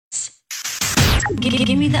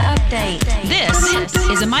Give me the update. This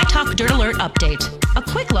is a My Talk Dirt Alert update. A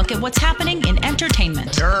quick look at what's happening in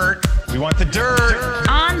entertainment. Dirt. We want the dirt.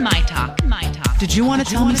 On My Talk. Did you want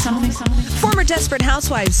to tell me something? Former Desperate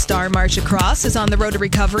Housewives star Marcia Cross is on the road to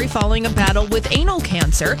recovery following a battle with anal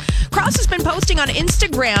cancer. Cross has been posting on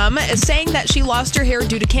Instagram saying that she lost her hair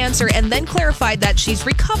due to cancer and then clarified that she's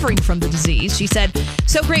recovering from the disease. She said,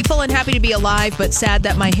 "So grateful and happy to be alive, but sad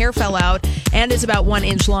that my hair fell out and is about 1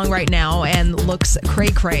 inch long right now and looks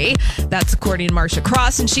cray-cray." That's according to Marcia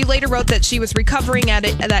Cross. And she later wrote that she was recovering at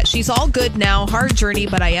it, that she's all good now, hard journey,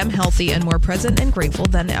 but I am healthy and more present and grateful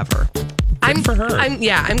than ever. I'm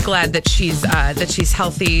glad that she's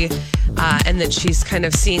healthy and that she's kind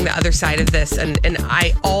of seeing the other side of this. And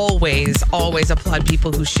I always applaud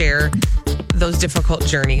people who share those difficult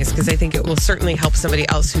journeys because I think it will certainly help somebody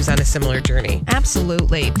else who's on a similar journey.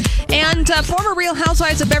 Absolutely. And former Real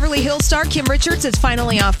Housewives of Beverly Hills star Kim Richards is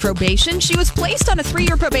finally off probation. She was placed on a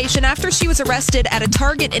 3-year probation after she was arrested at a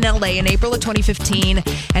Target in LA in April of 2015.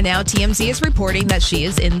 And now TMZ is reporting that she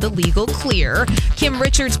is in the legal clear. Kim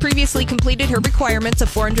Richards previously completed her requirements of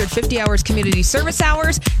 450 hours community service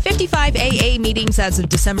hours, 55 AA meetings as of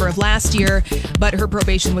December of last year, but her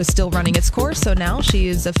probation was still running its course, so now she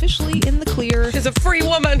is officially in the clear. She's a free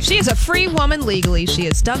woman. She is a free woman legally. She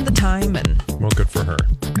has done the time and... Well, good for her.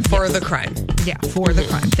 For the crime. Yeah, for the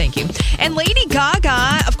crime. Thank you. And Lady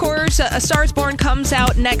Gaga, of course, A Star is Born comes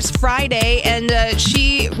out next Friday, and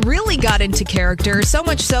she really got into character, so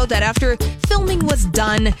much so that after filming was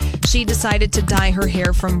done, she decided to dye her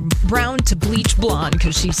hair from brown to bleach blonde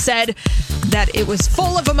because she said that it was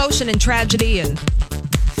full of emotion and tragedy and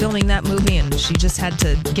filming that movie, and she just had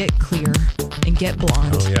to get clear and get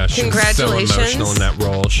blonde. Oh, yeah. She was so emotional in that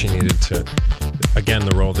role. She needed to, again,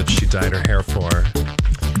 the role that she dyed her hair for.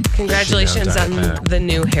 Congratulations on the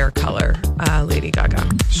new hair color, Lady Gaga.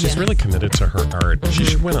 She's really committed to her art. She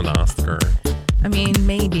should win an Oscar. I mean,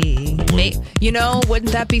 maybe. You know,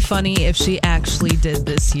 wouldn't that be funny if she actually did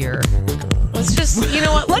this year? Let's just, you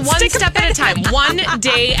know what? One step at a time. One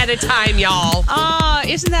day at a time, y'all.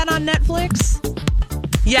 Isn't that on Netflix?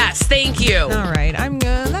 Yes, thank you. All right.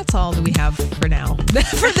 That's all that we have for now.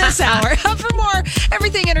 For this hour. For more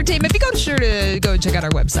everything entertainment, be sure to go check out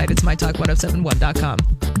our website. It's mytalk1071.com.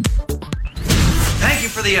 Thank you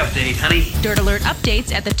for the update, honey. Dirt Alert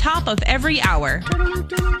updates at the top of every hour.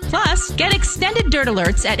 Plus, get extended Dirt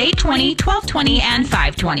Alerts at 8:20, 12:20, and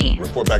 5:20. Report back